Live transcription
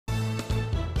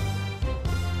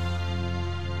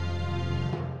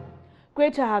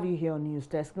Great to have you here on News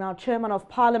Desk. Now, Chairman of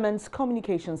Parliament's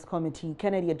Communications Committee,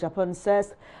 Kennedy Agyapong,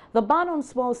 says the ban on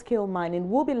small-scale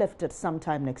mining will be lifted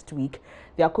sometime next week.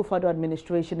 The Akufo-Addo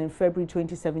administration in February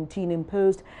 2017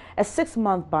 imposed a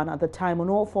 6-month ban at the time on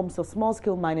all forms of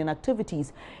small-scale mining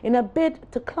activities in a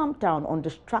bid to clamp down on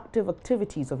destructive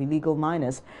activities of illegal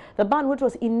miners. The ban, which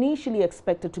was initially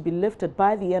expected to be lifted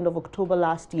by the end of October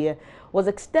last year, was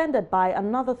extended by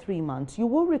another 3 months. You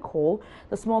will recall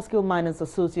the Small-Scale Miners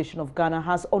Association of Ghana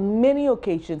has on many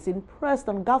occasions impressed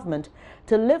on government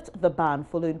to lift the ban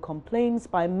following complaints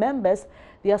by members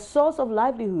their source of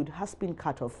livelihood has been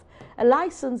cut off. A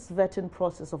license vetting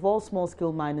process of all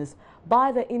small-scale miners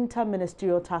by the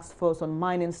Inter-Ministerial Task Force on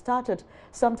Mining started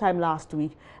sometime last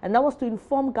week, and that was to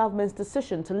inform government's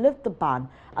decision to lift the ban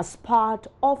as part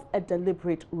of a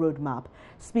deliberate roadmap.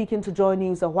 Speaking to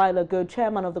JoyNews a while ago,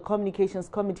 Chairman of the Communications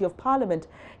Committee of Parliament,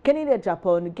 Kennedy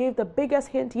Agyapong, gave the biggest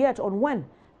hint yet on when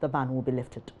the ban will be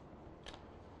lifted.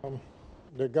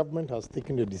 The government has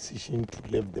taken the decision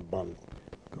to lift the ban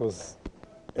because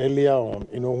earlier on,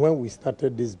 when we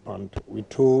started this ban, we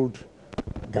told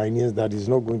Ghanaians that it's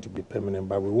not going to be permanent,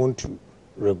 but we want to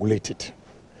regulate it.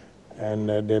 And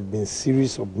there have been a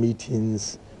series of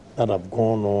meetings that have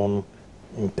gone on,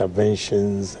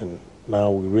 interventions, and now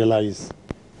we realize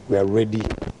we are ready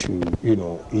to,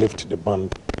 lift the ban.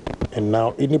 And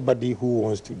now anybody who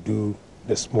wants to do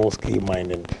the small-scale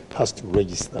mining has to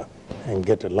register and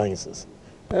get a license.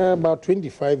 About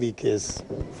 25 acres,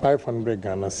 500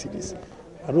 Ghana cedis.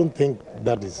 I don't think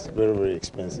that is very, very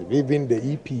expensive. Even the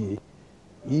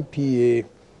EPA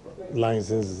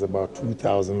license is about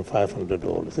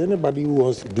 $2,500. Anybody who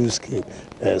wants to do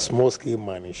small-scale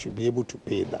mining should be able to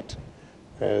pay that.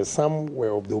 Some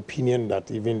were of the opinion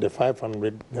that even the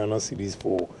 500 Ghana cedis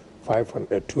for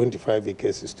 25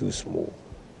 acres is too small.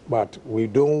 But we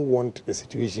don't want a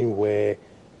situation where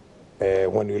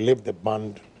when you lift the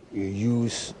ban, you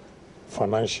use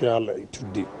financial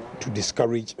to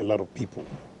discourage a lot of people.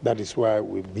 That is why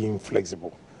we're being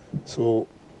flexible. So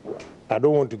I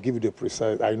don't want to give you the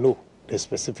precise, I know the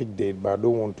specific date, but I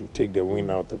don't want to take the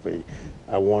wind out of it.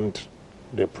 I want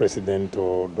the president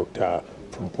or Dr.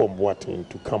 Boateng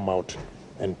to come out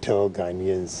and tell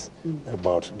Ghanaians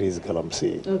about this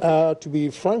galamsey. Okay. To be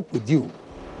frank with you,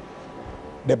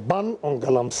 the ban on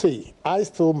galamsey, I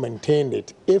still maintain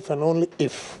it if and only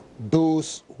if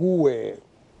those who were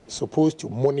supposed to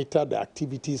monitor the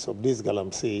activities of this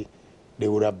galamsey, they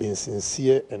would have been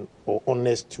sincere or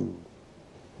honest to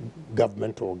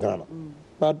government or Ghana.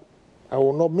 But I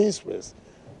will not mince words.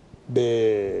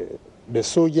 The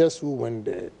soldiers who went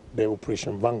the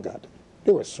Operation Vanguard,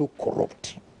 they were so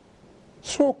corrupt.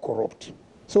 So corrupt.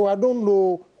 So I don't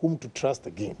know whom to trust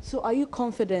again. So are you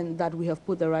confident that we have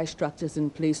put the right structures in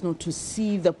place not to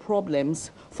see the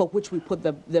problems for which we put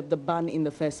the ban in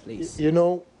the first place?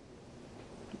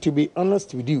 To be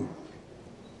honest with you,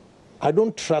 I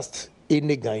don't trust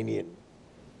any Ghanaian.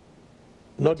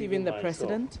 Not even the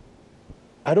president?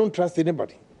 I don't trust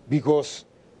anybody because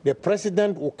the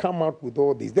president will come out with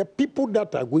all this. The people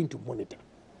that are going to monitor,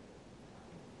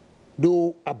 they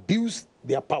will abuse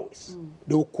their powers.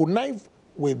 They will connive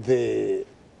with the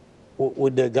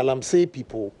galamsey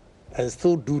people and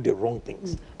still do the wrong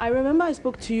things. I remember I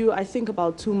spoke to you, I think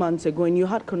about 2 months ago, and you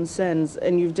had concerns,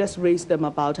 and you've just raised them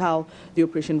about how the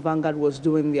Operation Vanguard was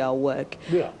doing their work.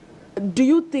 Yeah. Do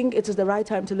you think it is the right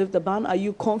time to lift the ban? Are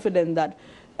you confident that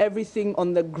everything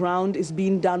on the ground is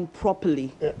being done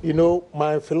properly?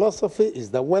 My philosophy is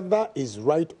that whether it's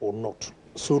right or not,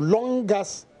 so long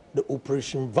as the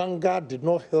Operation Vanguard did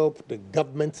not help the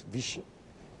government's vision,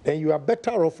 then you are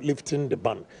better off lifting the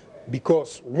ban.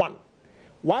 Because one,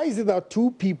 why is it that two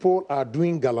people are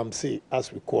doing galamsey,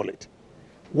 as we call it?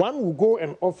 One will go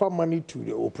and offer money to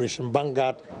the Operation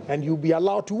Vanguard and you'll be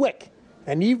allowed to work.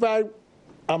 And if I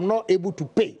am not able to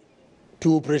pay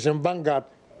to Operation Vanguard,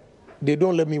 they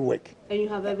don't let me work. And you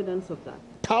have evidence of that?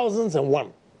 Thousands and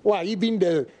one. Why? Even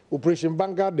the Operation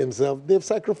Vanguard themselves, they've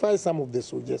sacrificed some of the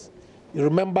soldiers. You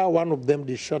remember one of them,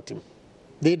 they shot him.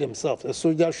 They themselves, a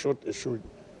soldier shot a soldier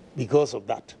because of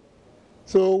that.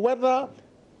 So whether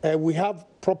we have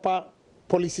proper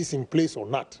policies in place or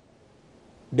not,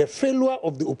 the failure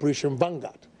of the Operation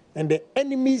Vanguard and the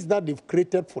enemies that they've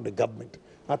created for the government,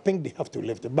 I think they have to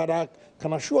lift it. But I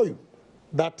can assure you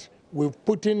that we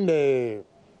put a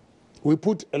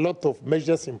lot of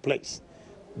measures in place.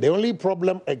 The only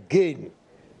problem again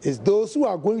is those who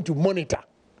are going to monitor.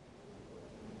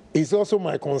 It's also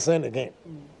my concern again,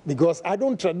 because I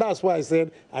don't. That's why I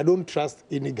said I don't trust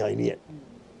any Ghanaian.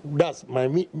 That's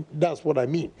what I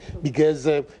mean, because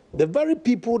the very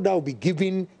people that will be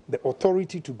given the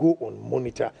authority to go on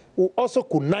monitor will also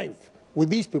connive with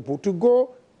these people to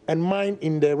go and mine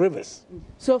in the rivers.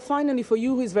 So finally, for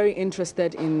you who is very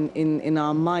interested in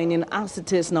our mining as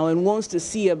it is now and wants to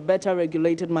see a better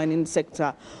regulated mining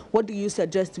sector, what do you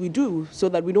suggest we do so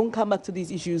that we don't come back to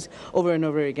these issues over and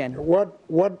over again?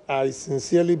 What I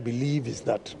sincerely believe is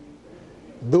that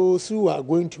those who are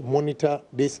going to monitor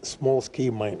these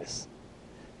small-scale miners,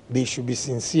 they should be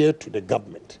sincere to the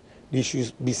government. They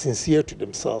should be sincere to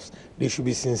themselves. They should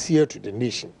be sincere to the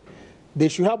nation. They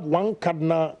should have one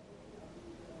cardinal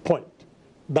point,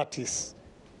 that is,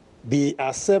 they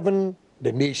are serving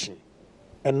the nation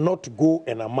and not to go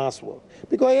and amass wealth.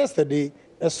 Because yesterday,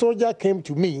 a soldier came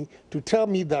to me to tell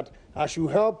me that I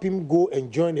should help him go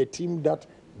and join a team that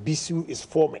Bisu is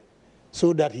forming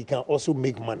so that he can also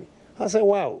make money. I said,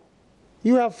 wow,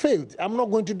 you have failed. I'm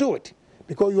not going to do it.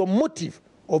 Because your motive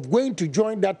of going to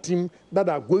join that team that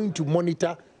are going to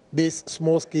monitor these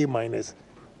small-scale miners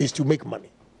is to make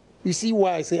money. You see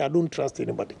why I say I don't trust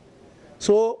anybody.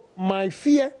 So my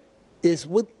fear is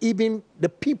with even the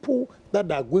people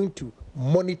that are going to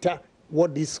monitor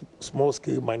what these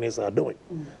small-scale miners are doing.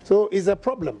 So it's a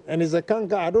problem, and it's a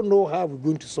canker. I don't know how we're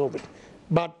going to solve it.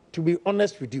 But to be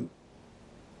honest with you,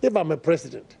 if I'm a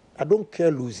president, I don't care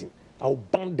losing. I'll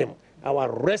ban them. I'll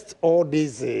arrest all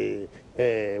these,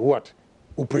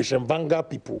 Operation Vanguard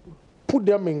people. Put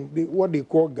them in what they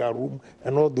call garoom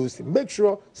and all those things. Make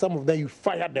sure some of them, you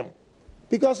fire them.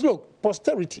 Because look,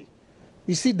 posterity,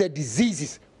 you see the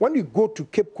diseases. When you go to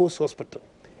Cape Coast Hospital,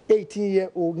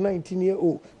 18-year-old,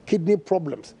 19-year-old, kidney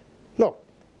problems. Look,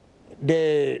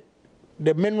 the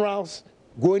minerals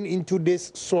going into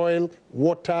this soil,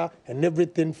 water, and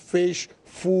everything, fish,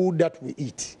 food that we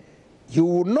eat. You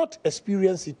will not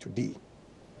experience it today.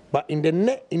 But in the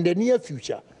near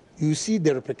future, you see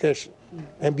the repercussion.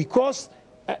 And because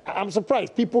I'm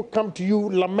surprised, people come to you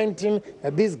lamenting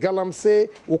that this galamsey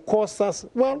will cost us.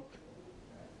 Well,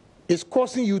 it's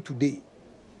costing you today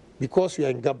because you are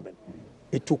in government.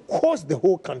 It will cost the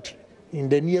whole country in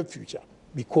the near future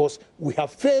because we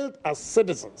have failed as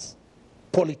citizens,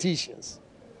 politicians,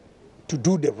 to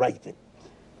do the right thing.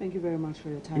 Thank you very much for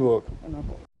your time. You're welcome.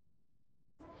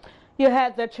 You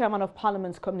heard the chairman of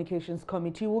Parliament's Communications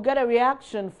Committee. We'll get a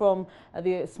reaction from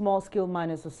the Small Scale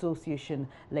Miners Association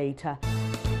later.